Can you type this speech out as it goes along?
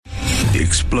The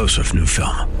explosive new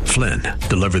film, Flynn,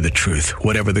 deliver the truth,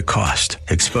 whatever the cost,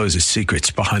 exposes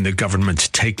secrets behind the government's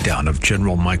takedown of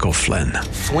General Michael Flynn.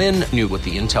 Flynn knew what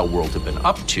the intel world had been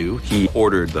up to. He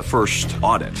ordered the first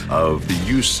audit of the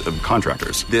use of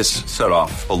contractors. This set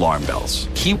off alarm bells.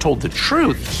 He told the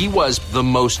truth. He was the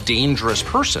most dangerous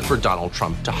person for Donald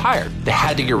Trump to hire. They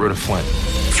had to get rid of Flynn.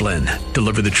 Flynn,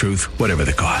 deliver the truth, whatever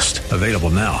the cost. Available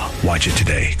now. Watch it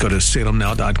today. Go to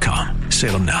salemnow.com.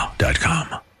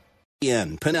 salemnow.com.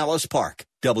 In Pinellas Park,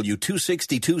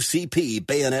 W262CP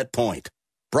Bayonet Point.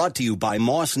 Brought to you by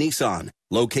Moss Nissan.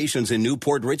 Locations in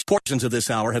Newport Rich. Portions of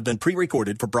this hour have been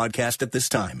pre-recorded for broadcast at this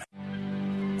time.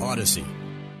 Odyssey.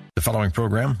 The following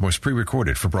program was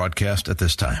pre-recorded for broadcast at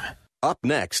this time. Up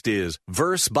next is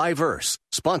Verse by Verse,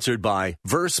 sponsored by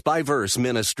Verse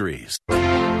Ministries.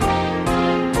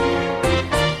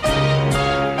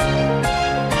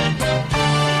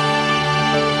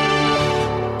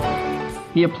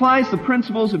 He applies the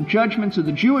principles of judgment to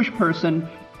the Jewish person,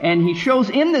 and he shows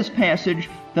in this passage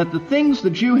that the things the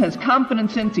Jew has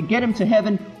confidence in to get him to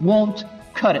heaven won't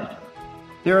cut it.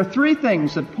 There are three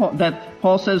things that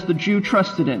Paul says the Jew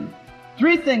trusted in.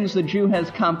 Three things the Jew has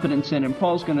confidence in, and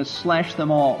Paul's going to slash them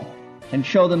all and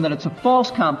show them that it's a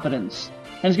false confidence.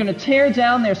 And he's going to tear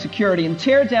down their security and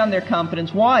tear down their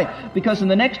confidence. Why? Because in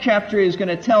the next chapter he's going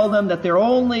to tell them that their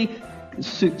only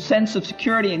sense of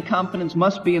security and confidence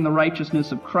must be in the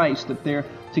righteousness of Christ if they're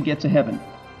to get to heaven.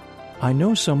 I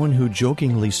know someone who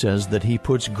jokingly says that he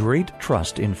puts great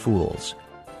trust in fools.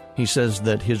 He says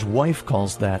that his wife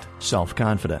calls that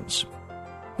self-confidence.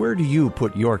 Where do you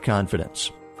put your confidence?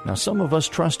 Now, some of us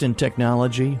trust in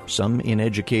technology, some in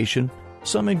education,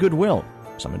 some in goodwill,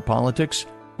 some in politics,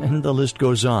 and the list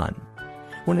goes on.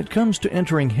 When it comes to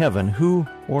entering heaven, who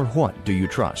or what do you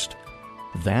trust?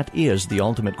 That is the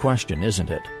ultimate question, isn't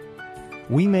it?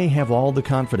 We may have all the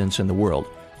confidence in the world,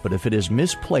 but if it is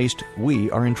misplaced, we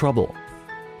are in trouble.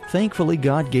 Thankfully,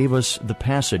 God gave us the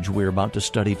passage we're about to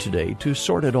study today to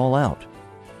sort it all out.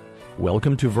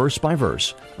 Welcome to Verse by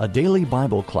Verse, a daily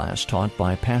Bible class taught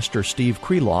by Pastor Steve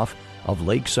Kreloff of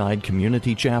Lakeside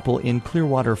Community Chapel in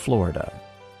Clearwater, Florida.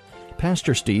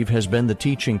 Pastor Steve has been the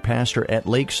teaching pastor at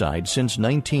Lakeside since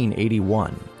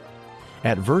 1981.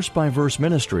 At Verse by Verse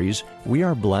Ministries, we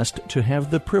are blessed to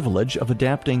have the privilege of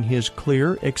adapting his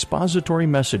clear, expository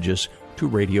messages to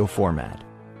radio format.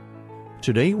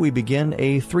 Today we begin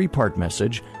a three-part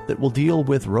message that will deal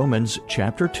with Romans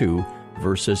chapter 2,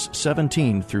 verses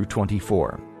 17 through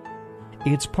 24.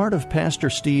 It's part of Pastor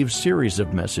Steve's series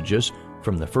of messages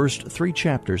from the first three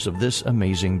chapters of this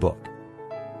amazing book.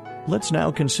 Let's now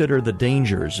consider the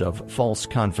dangers of false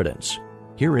confidence.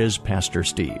 Here is Pastor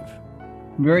Steve.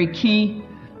 Very key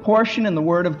portion in the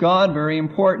Word of God, very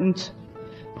important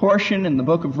portion in the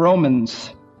book of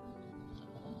Romans.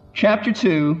 Chapter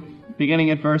 2, beginning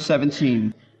at verse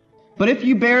 17. But if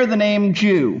you bear the name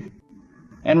Jew,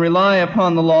 and rely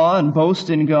upon the law, and boast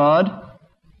in God,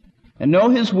 and know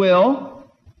His will,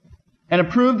 and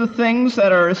approve the things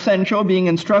that are essential, being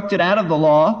instructed out of the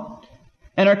law,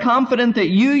 and are confident that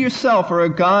you yourself are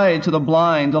a guide to the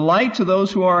blind, a light to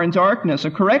those who are in darkness, a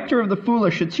corrector of the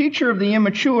foolish, a teacher of the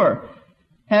immature,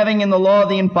 having in the law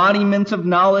the embodiment of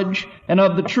knowledge and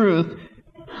of the truth,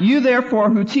 you therefore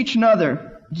who teach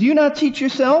another, do you not teach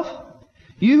yourself?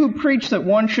 You who preach that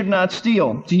one should not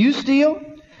steal, do you steal?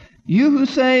 You who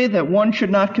say that one should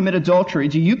not commit adultery,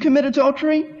 do you commit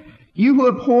adultery? You who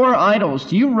abhor idols,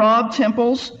 do you rob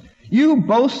temples? You who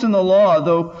boast in the law,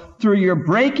 though through your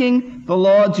breaking the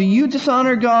law, do you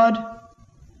dishonor God?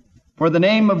 For the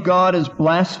name of God is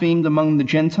blasphemed among the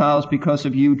Gentiles because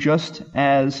of you, just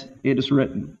as it is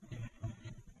written.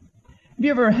 Have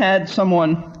you ever had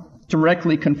someone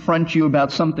directly confront you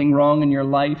about something wrong in your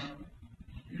life?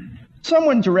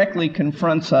 Someone directly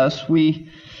confronts us, we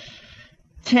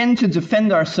tend to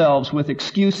defend ourselves with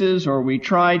excuses, or we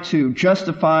try to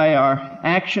justify our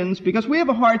actions because we have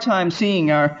a hard time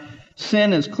seeing our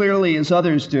sin as clearly as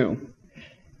others do.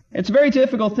 It's a very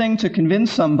difficult thing to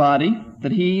convince somebody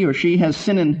that he or she has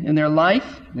sin in their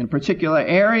life, in a particular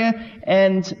area,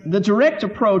 and the direct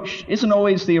approach isn't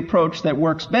always the approach that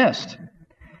works best.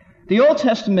 The Old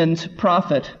Testament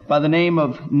prophet by the name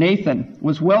of Nathan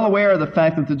was well aware of the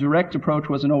fact that the direct approach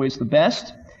wasn't always the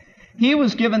best. He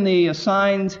was given the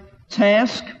assigned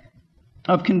task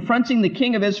of confronting the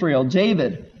king of Israel,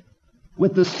 David,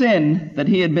 with the sin that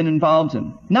he had been involved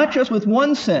in. Not just with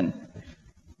one sin,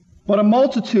 but a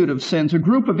multitude of sins, a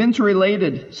group of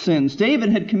interrelated sins. David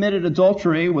had committed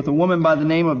adultery with a woman by the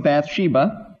name of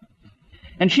Bathsheba,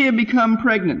 and she had become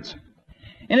pregnant.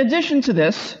 In addition to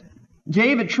this,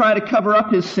 David tried to cover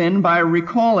up his sin by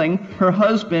recalling her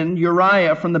husband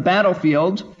Uriah from the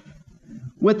battlefield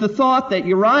with the thought that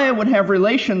Uriah would have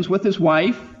relations with his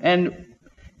wife, and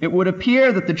it would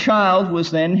appear that the child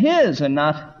was then his and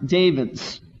not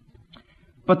David's.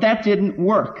 But that didn't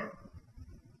work.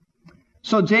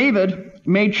 So David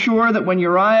made sure that when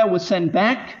Uriah was sent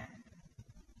back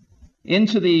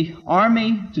into the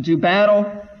army to do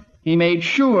battle, he made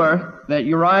sure that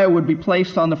Uriah would be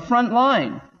placed on the front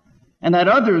line and that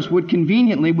others would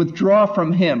conveniently withdraw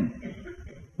from him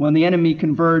when the enemy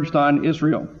converged on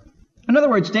Israel. In other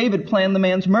words, David planned the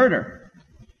man's murder.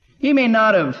 He may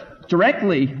not have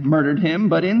directly murdered him,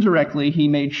 but indirectly he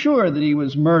made sure that he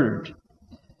was murdered.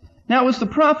 Now, it was the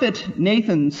prophet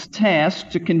Nathan's task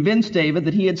to convince David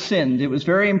that he had sinned. It was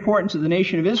very important to the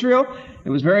nation of Israel. It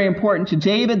was very important to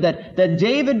David that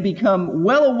David become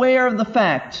well aware of the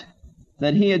fact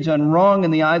that he had done wrong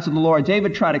in the eyes of the Lord.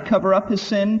 David tried to cover up his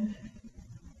sin,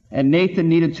 and Nathan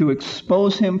needed to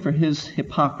expose him for his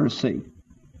hypocrisy.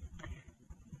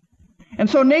 And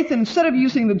so Nathan, instead of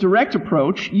using the direct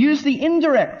approach, used the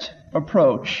indirect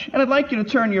approach. And I'd like you to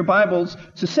turn your Bibles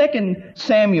to 2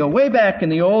 Samuel, way back in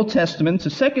the Old Testament, to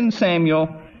 2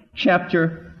 Samuel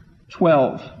chapter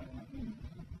 12.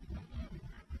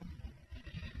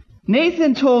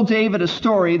 Nathan told David a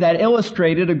story that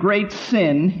illustrated a great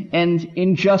sin and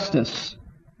injustice.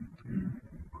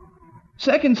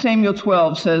 2 Samuel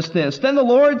 12 says this, "Then the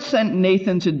Lord sent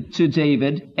Nathan to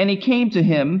David, and he came to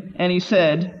him, and he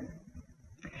said,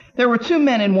 'There were 2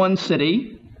 men in one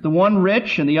city, the one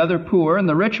rich and the other poor, and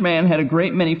the rich man had a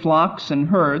great many flocks and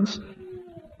herds,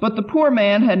 but the poor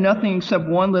man had nothing except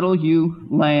one little ewe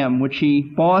lamb, which he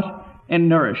bought and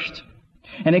nourished.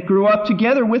 And it grew up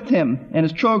together with him and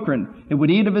his children. It would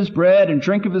eat of his bread and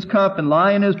drink of his cup and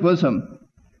lie in his bosom.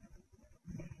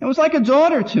 It was like a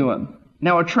daughter to him.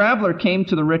 Now a traveler came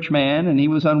to the rich man, and he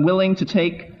was unwilling to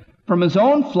take from his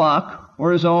own flock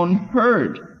or his own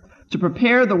herd to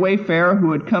prepare the wayfarer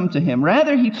who had come to him.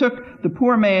 Rather, he took the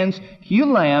poor man's ewe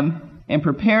lamb and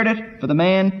prepared it for the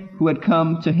man who had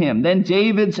come to him. Then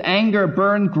David's anger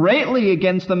burned greatly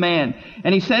against the man,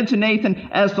 and he said to Nathan,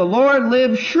 'As the Lord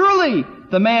lives, surely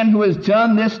the man who has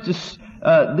done this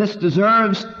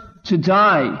deserves to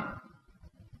die.'"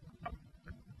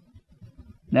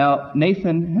 Now,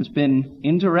 Nathan has been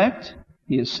indirect.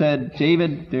 He has said,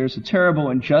 "David, there's a terrible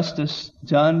injustice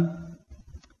done,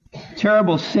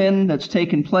 terrible sin that's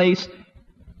taken place."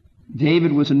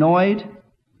 David was annoyed.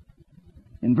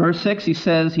 In verse 6, he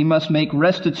says he must make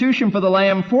restitution for the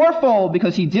lamb fourfold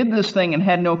because he did this thing and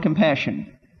had no compassion.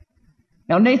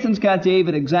 Now, Nathan's got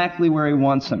David exactly where he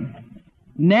wants him.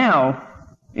 Now,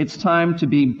 it's time to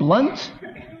be blunt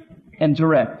and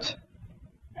direct.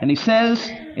 And he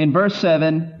says in verse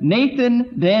 7, "Nathan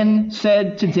then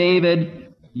said to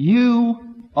David, 'You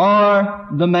are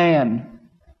the man.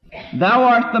 Thou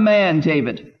art the man,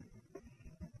 David.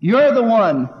 You're the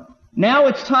one. Now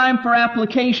it's time for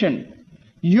application.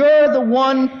 You're the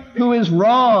one who is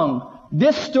wrong.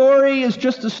 This story is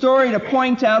just a story to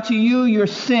point out to you your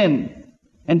sin.'"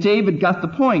 And David got the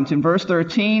point. In verse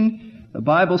 13, the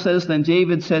Bible says, "Then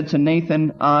David said to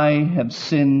Nathan, 'I have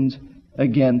sinned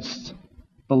against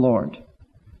the Lord.'"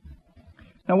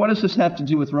 Now, what does this have to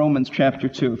do with Romans chapter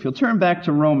 2? If you'll turn back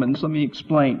to Romans, let me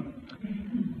explain.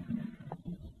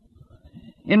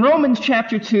 In Romans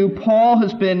chapter 2, Paul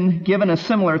has been given a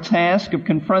similar task of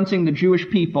confronting the Jewish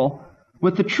people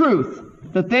with the truth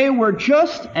that they were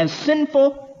just as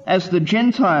sinful as the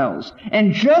Gentiles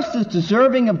and just as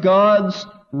deserving of God's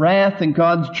wrath and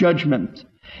God's judgment.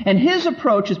 And his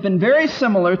approach has been very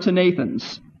similar to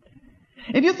Nathan's.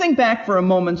 If you think back for a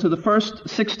moment to the first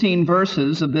 16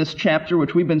 verses of this chapter,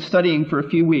 which we've been studying for a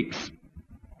few weeks,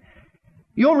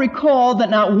 you'll recall that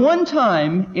not one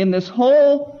time in this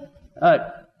whole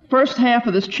first half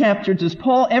of this chapter does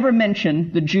Paul ever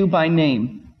mention the Jew by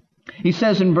name. He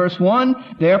says in verse 1,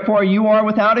 "Therefore you are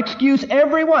without excuse,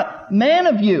 every" what? "Man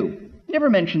of you." He never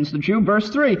mentions the Jew. Verse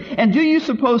 3, "And do you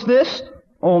suppose this,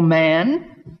 O man?"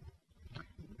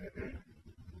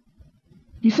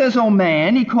 He says, "O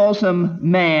man." He calls him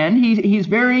man. He's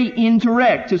very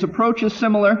indirect. His approach is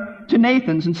similar to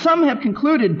Nathan's. And some have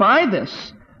concluded by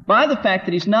this, by the fact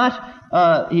that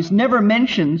he's never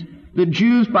mentioned the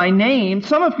Jews by name,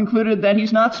 some have concluded that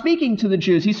he's not speaking to the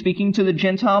Jews. He's speaking to the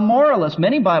Gentile moralists.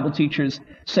 Many Bible teachers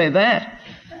say that.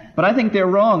 But I think they're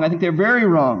wrong. I think they're very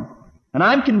wrong. And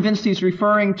I'm convinced he's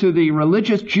referring to the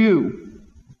religious Jew.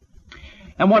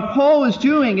 And what Paul is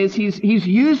doing is he's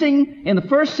using, in the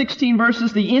first 16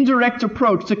 verses, the indirect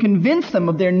approach to convince them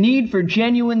of their need for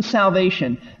genuine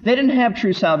salvation. They didn't have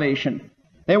true salvation.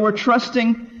 They were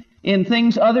trusting in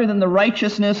things other than the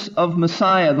righteousness of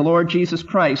Messiah, the Lord Jesus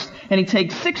Christ. And he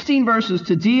takes 16 verses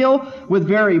to deal with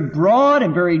very broad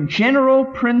and very general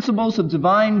principles of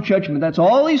divine judgment. That's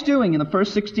all he's doing in the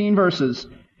first 16 verses.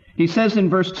 He says in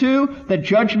verse 2 that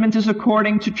judgment is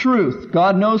according to truth.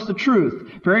 God knows the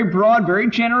truth. Very broad, very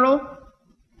general.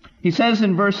 He says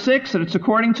in verse 6 that it's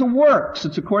according to works.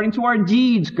 It's according to our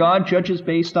deeds. God judges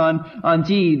based on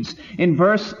deeds. In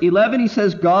verse 11, he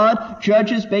says God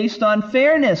judges based on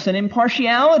fairness and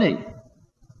impartiality.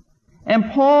 And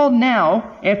Paul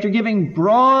now, after giving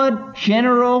broad,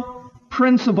 general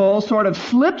principles, sort of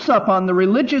slips up on the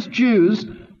religious Jews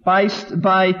by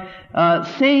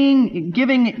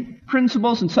giving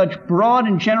principles in such broad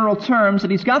and general terms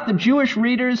that he's got the Jewish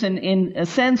readers in a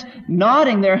sense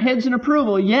nodding their heads in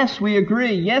approval. Yes, we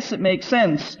agree. Yes, it makes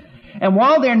sense. And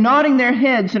while they're nodding their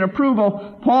heads in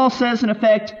approval, Paul says in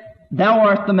effect, thou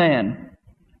art the man.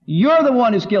 You're the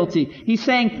one who's guilty. He's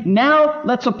saying, now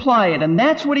let's apply it. And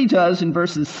that's what he does in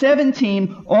verses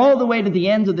 17 all the way to the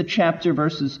end of the chapter,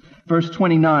 verse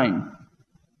 29.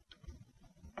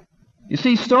 You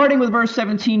see, starting with verse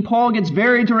 17, Paul gets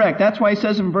very direct. That's why he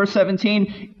says in verse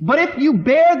 17, but if you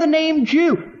bear the name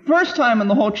Jew, first time in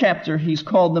the whole chapter he's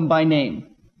called them by name.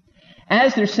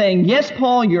 As they're saying, yes,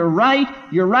 Paul, you're right,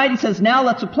 he says, now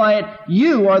let's apply it.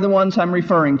 You are the ones I'm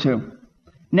referring to.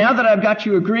 Now that I've got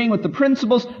you agreeing with the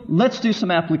principles, let's do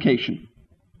some application.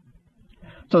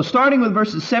 So starting with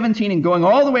verses 17 and going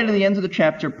all the way to the end of the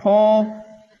chapter, Paul,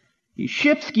 he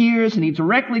shifts gears and he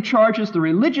directly charges the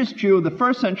religious Jew of the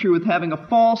first century with having a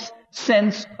false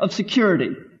sense of security.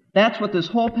 That's what this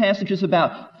whole passage is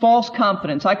about. False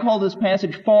confidence. I call this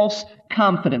passage false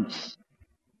confidence.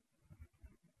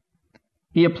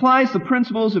 He applies the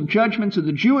principles of judgment to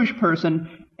the Jewish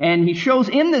person, and he shows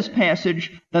in this passage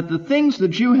that the things the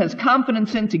Jew has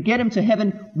confidence in to get him to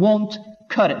heaven won't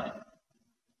cut it.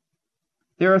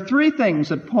 There are three things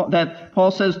that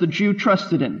Paul says the Jew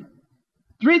trusted in.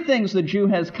 Three things the Jew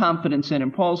has confidence in,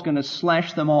 and Paul's going to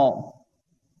slash them all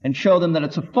and show them that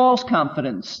it's a false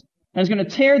confidence. And he's going to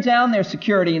tear down their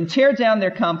security and tear down their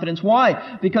confidence.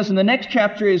 Why? Because in the next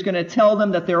chapter he's going to tell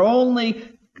them that their only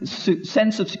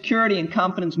sense of security and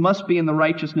confidence must be in the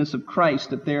righteousness of Christ,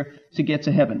 that they're to get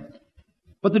to heaven.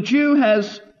 But the Jew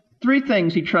has three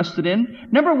things he trusted in.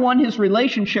 Number one, his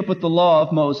relationship with the law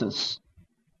of Moses.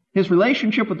 His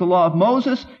relationship with the law of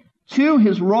Moses. Two,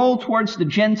 his role towards the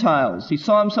Gentiles. He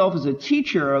saw himself as a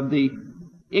teacher of the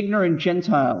ignorant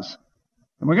Gentiles.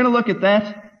 And we're going to look at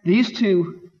that, these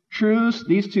two truths,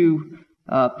 these two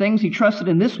things he trusted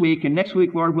in this week. And next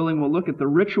week, Lord willing, we'll look at the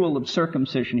ritual of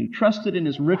circumcision. He trusted in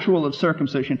his ritual of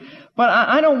circumcision. But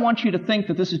I don't want you to think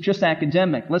that this is just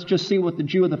academic. Let's just see what the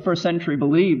Jew of the first century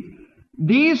believed.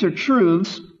 These are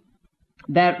truths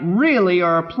that really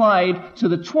are applied to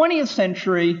the 20th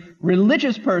century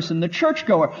religious person, the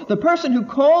churchgoer, the person who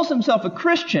calls himself a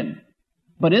Christian,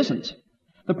 but isn't.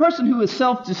 The person who is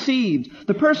self-deceived,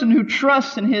 the person who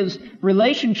trusts in his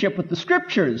relationship with the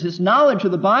Scriptures, his knowledge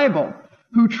of the Bible,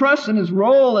 who trusts in his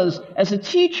role as a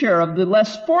teacher of the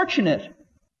less fortunate.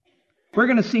 We're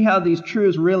going to see how these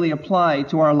truths really apply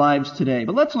to our lives today.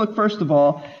 But let's look first of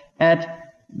all at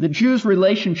the Jew's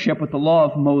relationship with the law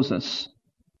of Moses.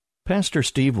 Pastor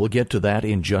Steve will get to that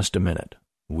in just a minute.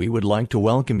 We would like to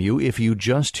welcome you if you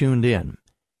just tuned in.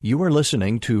 You are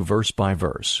listening to Verse by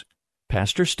Verse.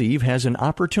 Pastor Steve has an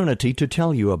opportunity to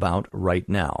tell you about right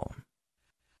now.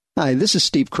 Hi, this is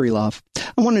Steve Kreloff.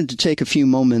 I wanted to take a few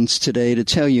moments today to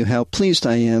tell you how pleased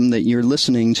I am that you're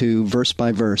listening to Verse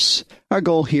by Verse. Our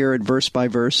goal here at Verse by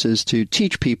Verse is to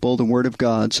teach people the Word of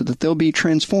God so that they'll be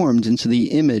transformed into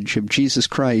the image of Jesus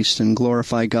Christ and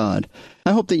glorify God.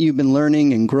 I hope that you've been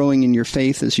learning and growing in your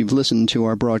faith as you've listened to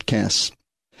our broadcasts.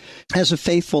 As a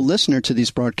faithful listener to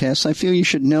these broadcasts, I feel you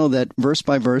should know that Verse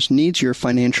by Verse needs your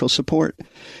financial support.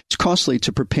 It's costly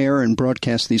to prepare and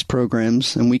broadcast these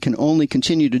programs, and we can only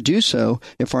continue to do so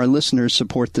if our listeners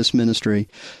support this ministry.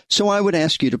 So I would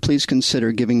ask you to please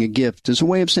consider giving a gift as a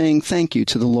way of saying thank you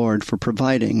to the Lord for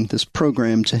providing this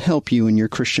program to help you in your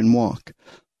Christian walk.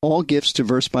 All gifts to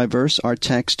Verse by Verse are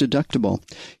tax deductible.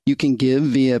 You can give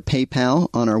via PayPal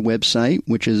on our website,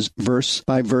 which is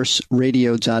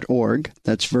versebyverseradio.org.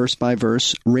 That's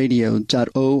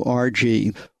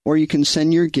versebyverseradio.org. Or you can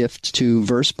send your gift to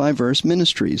Verse by Verse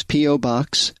Ministries, P.O.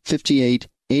 Box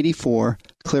 5884,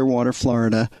 Clearwater,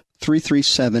 Florida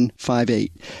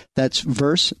 33758. That's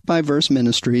Verse by Verse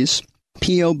Ministries,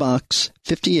 P.O. Box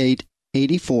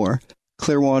 5884,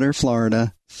 Clearwater,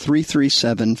 Florida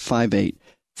 33758.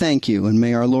 Thank you, and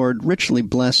may our Lord richly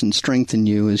bless and strengthen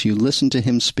you as you listen to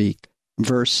Him speak,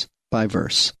 verse by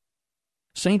verse.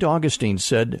 St. Augustine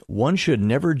said one should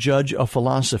never judge a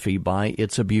philosophy by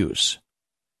its abuse.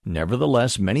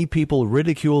 Nevertheless, many people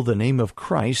ridicule the name of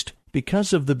Christ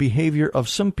because of the behavior of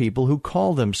some people who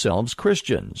call themselves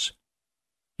Christians.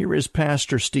 Here is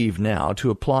Pastor Steve now to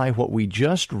apply what we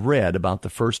just read about the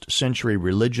first-century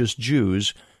religious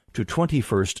Jews to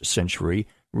 21st century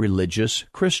religious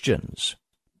Christians.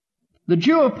 The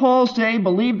Jew of Paul's day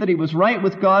believed that he was right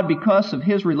with God because of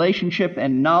his relationship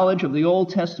and knowledge of the Old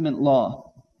Testament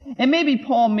law. And maybe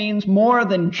Paul means more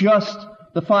than just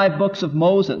the 5 books of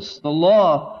Moses, the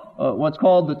law, what's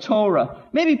called the Torah.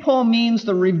 Maybe Paul means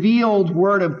the revealed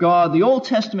Word of God, the Old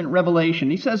Testament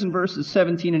revelation. He says in verses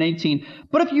 17 and 18,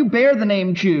 "But if you bear the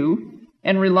name Jew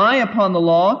and rely upon the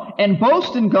law and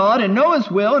boast in God and know His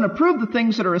will and approve the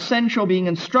things that are essential, being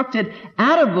instructed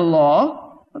out of the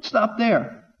law," let's stop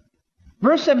there.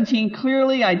 Verse 17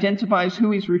 clearly identifies who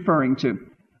he's referring to,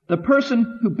 the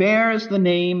person who bears the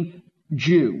name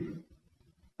Jew.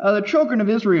 The children of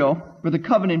Israel were the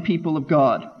covenant people of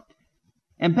God.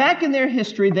 And back in their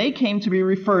history, they came to be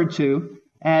referred to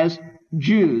as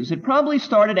Jews. It probably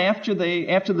started after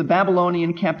the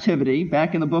Babylonian captivity,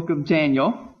 back in the book of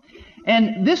Daniel.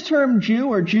 And this term Jew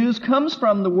or Jews comes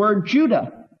from the word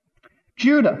Judah.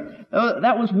 Judah.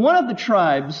 That was one of the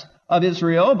tribes of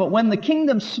Israel, but when the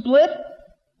kingdom split,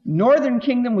 northern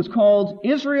kingdom was called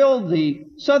Israel, the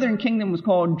southern kingdom was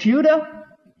called Judah.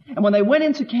 And when they went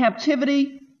into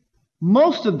captivity,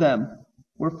 most of them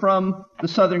were from the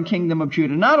southern kingdom of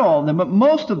Judah. Not all of them, but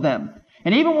most of them.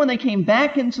 And even when they came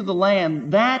back into the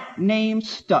land, that name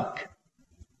stuck.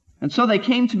 And so they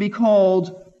came to be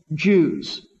called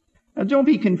Jews. Now don't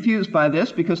be confused by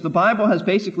this, because the Bible has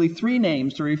basically 3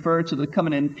 names to refer to the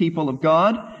covenant people of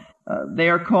God. They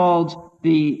are called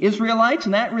the Israelites,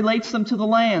 and that relates them to the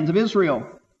land of Israel.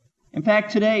 In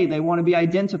fact, today they want to be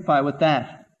identified with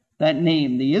that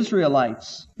name, the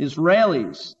Israelites,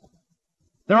 Israelis.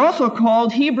 They're also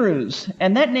called Hebrews,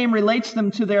 and that name relates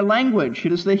them to their language.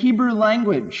 It is the Hebrew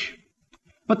language.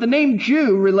 But the name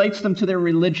Jew relates them to their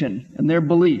religion and their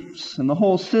beliefs and the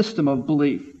whole system of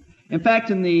belief. In fact,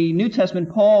 in the New Testament,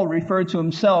 Paul referred to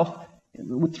himself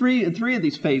with three of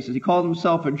these phases. He called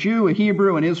himself a Jew, a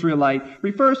Hebrew, an Israelite.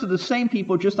 Refers to the same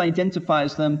people, just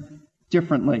identifies them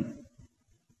differently.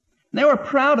 They were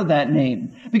proud of that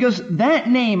name, because that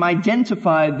name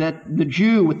identified the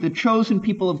Jew with the chosen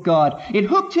people of God. It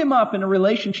hooked him up in a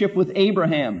relationship with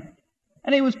Abraham,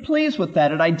 and he was pleased with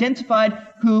that. It identified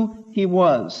who he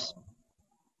was.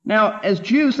 Now, as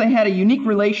Jews, they had a unique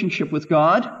relationship with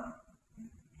God.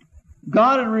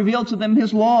 God had revealed to them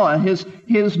His law,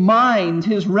 His mind,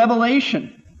 His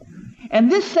revelation.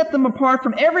 And this set them apart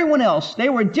from everyone else. They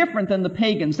were different than the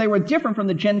pagans. They were different from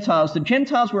the Gentiles. The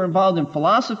Gentiles were involved in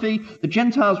philosophy. The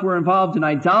Gentiles were involved in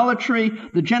idolatry.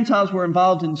 The Gentiles were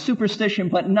involved in superstition,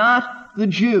 but not the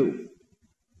Jew.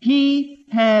 He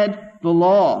had the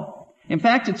law. In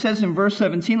fact, it says in verse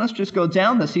 17, let's just go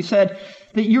down this. He said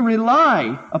that you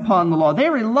rely upon the law. They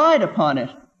relied upon it.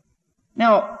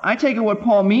 Now, I take it what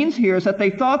Paul means here is that they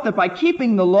thought that by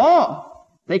keeping the law,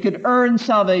 they could earn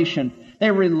salvation. They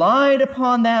relied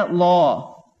upon that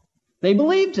law. They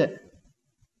believed it.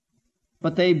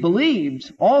 But they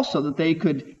believed also that they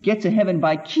could get to heaven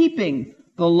by keeping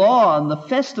the law and the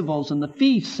festivals and the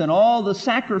feasts and all the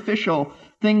sacrificial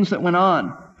things that went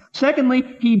on.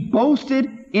 Secondly, he boasted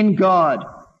in God.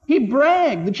 He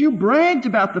bragged. The Jew bragged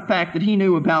about the fact that he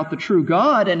knew about the true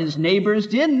God, and his neighbors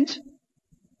didn't.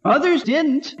 Others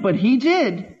didn't, but he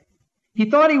did. He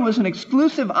thought he was an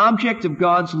exclusive object of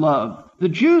God's love. The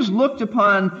Jews looked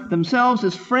upon themselves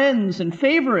as friends and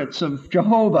favorites of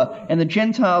Jehovah, and the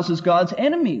Gentiles as God's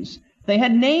enemies. They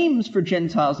had names for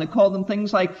Gentiles. They called them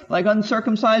things like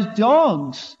uncircumcised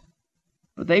dogs.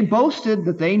 But they boasted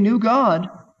that they knew God.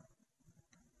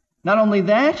 Not only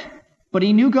that, but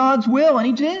he knew God's will, and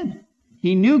he did.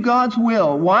 He knew God's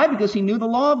will. Why? Because he knew the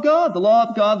law of God. The law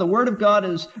of God, the Word of God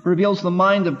reveals the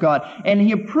mind of God. And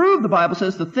he approved, the Bible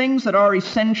says, the things that are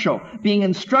essential, being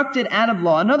instructed out of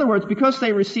law. In other words, because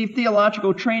they received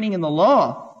theological training in the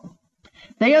law,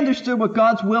 they understood what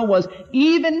God's will was,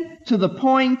 even to the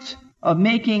point of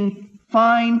making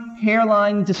fine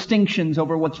hairline distinctions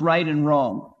over what's right and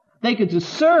wrong. They could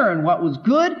discern what was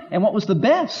good and what was the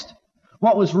best,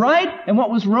 what was right and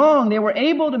what was wrong. They were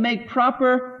able to make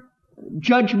proper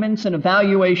judgments and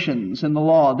evaluations in the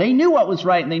law. They knew what was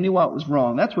right and they knew what was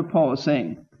wrong. That's what Paul is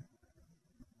saying.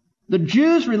 The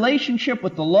Jew's relationship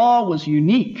with the law was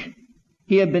unique.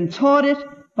 He had been taught it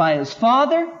by his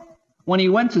father. When he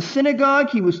went to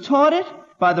synagogue, he was taught it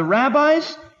by the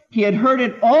rabbis. He had heard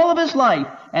it all of his life,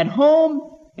 at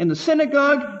home, in the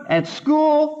synagogue, at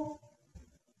school.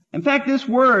 In fact, this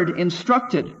word,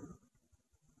 instructed,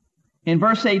 in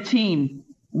verse 18,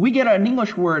 we get an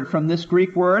English word from this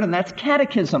Greek word, and that's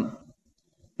catechism.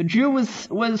 The Jew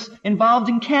was involved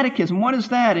in catechism. What is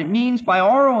that? It means by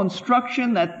oral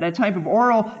instruction, that type of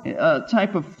oral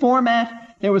type of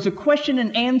format, there was a question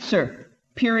and answer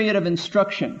period of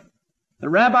instruction. The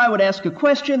rabbi would ask a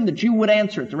question, the Jew would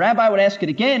answer it. The rabbi would ask it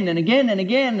again and again and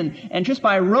again, and just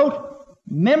by rote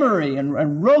memory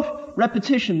and rote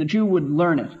repetition, the Jew would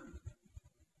learn it.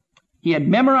 He had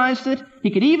memorized it. He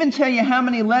could even tell you how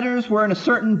many letters were in a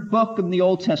certain book of the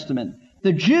Old Testament.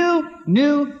 The Jew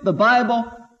knew the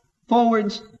Bible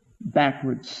forwards,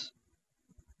 backwards.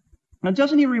 Now,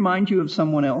 doesn't he remind you of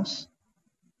someone else?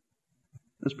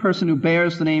 This person who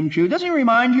bears the name Jew. Doesn't he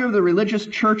remind you of the religious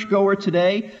churchgoer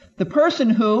today? The person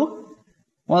who,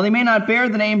 while he may not bear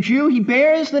the name Jew, he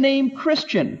bears the name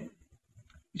Christian.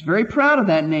 He's very proud of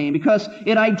that name because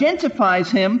it identifies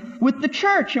him with the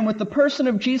church and with the person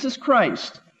of Jesus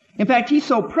Christ. In fact, he's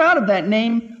so proud of that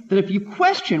name that if you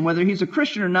question whether he's a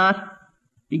Christian or not,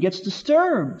 he gets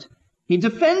disturbed. He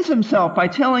defends himself by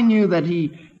telling you that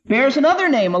he bears another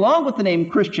name along with the name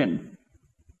Christian.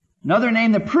 Another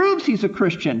name that proves he's a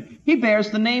Christian. He bears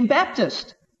the name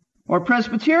Baptist or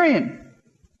Presbyterian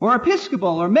or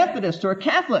Episcopal or Methodist or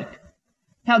Catholic.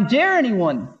 How dare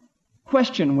anyone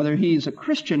question whether he's a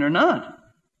Christian or not?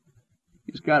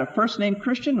 He's got a first name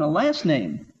Christian and a last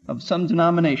name of some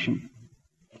denomination.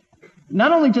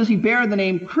 Not only does he bear the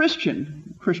name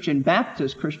Christian, Christian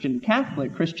Baptist, Christian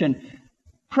Catholic, Christian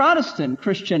Protestant,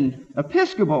 Christian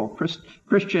Episcopal,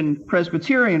 Christian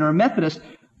Presbyterian or Methodist,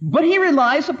 but he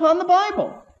relies upon the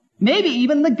Bible, maybe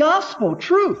even the gospel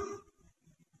truth.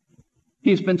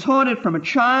 He's been taught it from a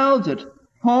child at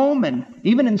home and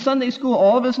even in Sunday school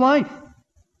all of his life.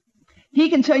 He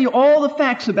can tell you all the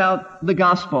facts about the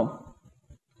gospel.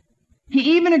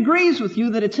 He even agrees with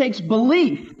you that it takes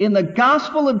belief in the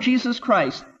gospel of Jesus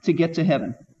Christ to get to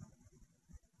heaven.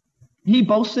 He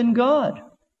boasts in God.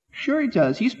 Sure he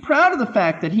does. He's proud of the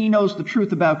fact that he knows the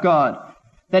truth about God,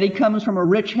 that he comes from a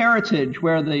rich heritage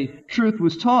where the truth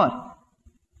was taught.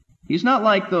 He's not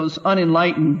like those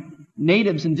unenlightened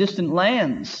natives in distant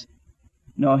lands.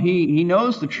 No, he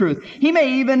knows the truth. He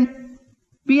may even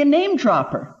be a name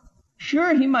dropper.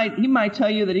 Sure, he might tell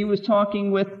you that he was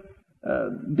talking with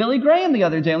Billy Graham the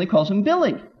other day, and he calls him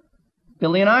Billy.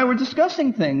 Billy and I were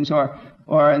discussing things,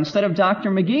 or instead of Dr.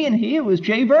 McGee and he, it was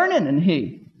Jay Vernon and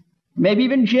he. Maybe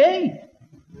even Jay.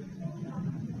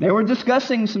 They were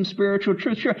discussing some spiritual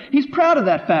truth. Sure, he's proud of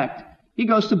that fact. He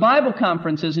goes to Bible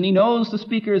conferences and he knows the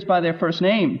speakers by their first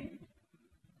name.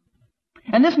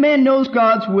 And this man knows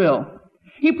God's will.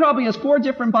 He probably has 4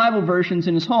 different Bible versions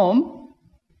in his home.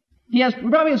 He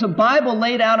probably has a Bible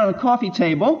laid out on a coffee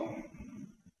table.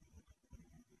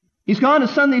 He's gone to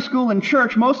Sunday school and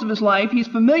church most of his life. He's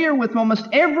familiar with almost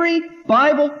every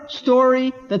Bible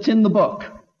story that's in the book.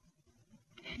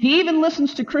 He even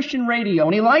listens to Christian radio,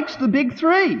 and he likes the big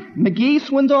 3, McGee,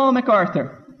 Swindoll,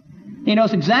 MacArthur. He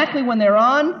knows exactly when they're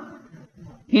on.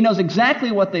 He knows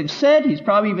exactly what they've said. He's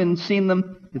probably even seen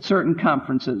them at certain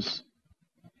conferences.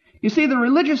 You see, the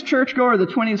religious churchgoer of the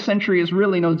 20th century is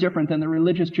really no different than the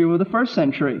religious Jew of the first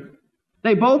century.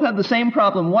 They both have the same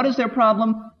problem. What is their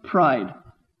problem? Pride.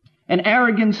 An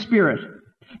arrogant spirit.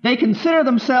 They consider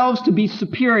themselves to be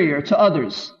superior to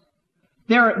others.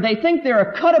 They think they're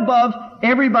a cut above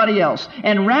everybody else.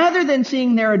 And rather than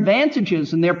seeing their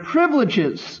advantages and their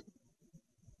privileges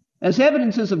as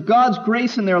evidences of God's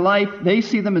grace in their life, they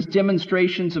see them as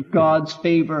demonstrations of God's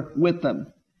favor with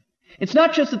them. It's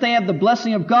not just that they have the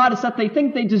blessing of God, it's that they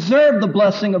think they deserve the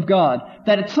blessing of God,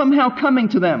 that it's somehow coming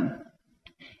to them.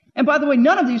 And by the way,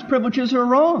 none of these privileges are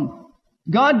wrong.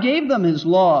 God gave them His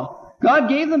law. God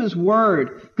gave them His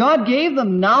word. God gave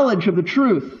them knowledge of the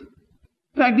truth.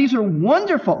 In fact, these are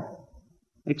wonderful,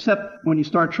 except when you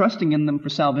start trusting in them for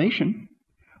salvation.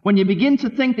 When you begin to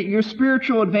think that your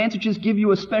spiritual advantages give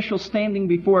you a special standing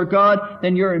before God,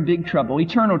 then you're in big trouble,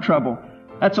 eternal trouble.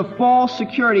 That's a false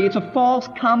security. It's a false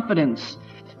confidence.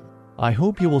 I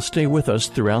hope you will stay with us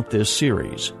throughout this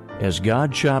series. As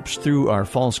God chops through our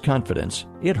false confidence,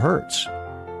 it hurts.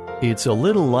 It's a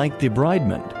little like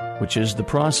debridement, which is the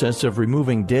process of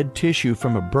removing dead tissue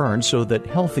from a burn so that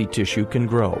healthy tissue can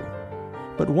grow.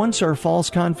 But once our false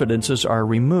confidences are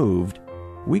removed,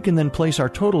 we can then place our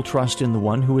total trust in the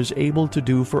one who is able to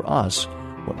do for us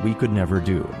what we could never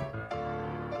do.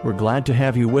 We're glad to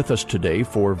have you with us today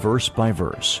for Verse by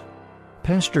Verse.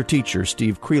 Pastor-teacher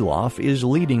Steve Kreloff is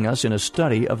leading us in a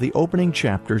study of the opening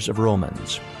chapters of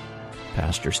Romans.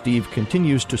 Pastor Steve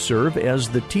continues to serve as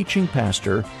the teaching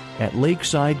pastor at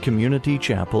Lakeside Community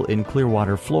Chapel in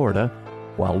Clearwater, Florida,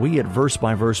 while we at Verse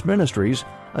by Verse Ministries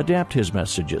adapt his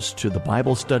messages to the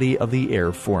Bible Study of the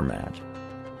Air format.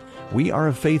 We are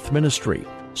a faith ministry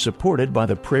supported by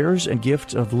the prayers and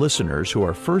gifts of listeners who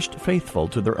are first faithful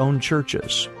to their own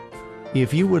churches.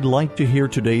 If you would like to hear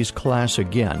today's class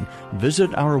again,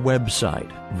 visit our website,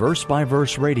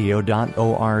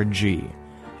 versebyverseradio.org.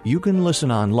 You can listen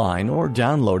online or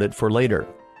download it for later.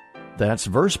 That's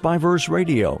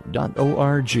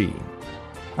versebyverseradio.org.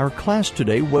 Our class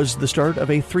today was the start of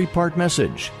a 3-part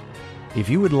message. If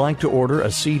you would like to order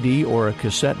a CD or a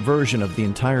cassette version of the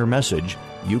entire message,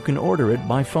 you can order it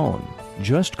by phone.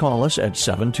 Just call us at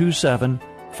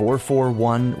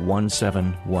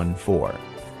 727-441-1714.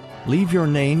 Leave your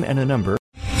name and a number.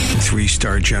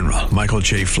 3-star General Michael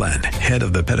J. Flynn, head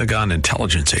of the Pentagon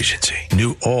Intelligence Agency,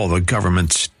 knew all the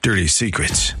government's dirty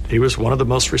secrets. He was one of the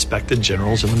most respected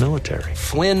generals in the military.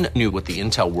 Flynn knew what the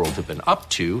intel world had been up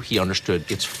to. He understood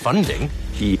its funding.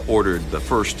 He ordered the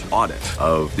first audit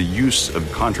of the use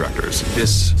of contractors.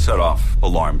 This set off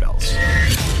alarm bells.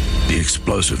 The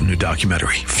explosive new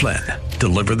documentary, Flynn,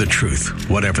 Deliver the Truth,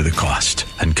 Whatever the Cost,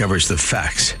 uncovers the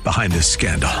facts behind this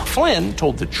scandal. Flynn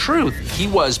told the truth. He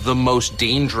was the most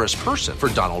dangerous person for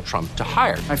Donald Trump to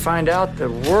hire. I find out the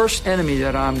worst enemy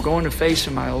that I'm going to face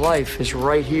in my life is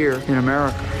right here in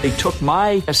America. They took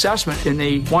my assessment and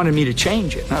they wanted me to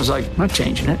change it. And I was like, I'm not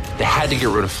changing it. They had to get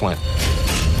rid of Flynn.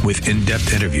 With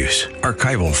in-depth interviews,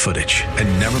 archival footage, and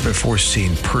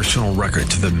never-before-seen personal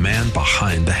records of the man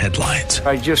behind the headlines.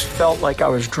 I just felt like I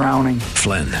was drowning.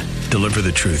 Flynn, Deliver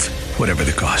the Truth, Whatever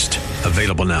the Cost.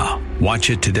 Available now.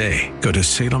 Watch it today. Go to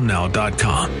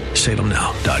salemnow.com.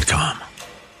 salemnow.com.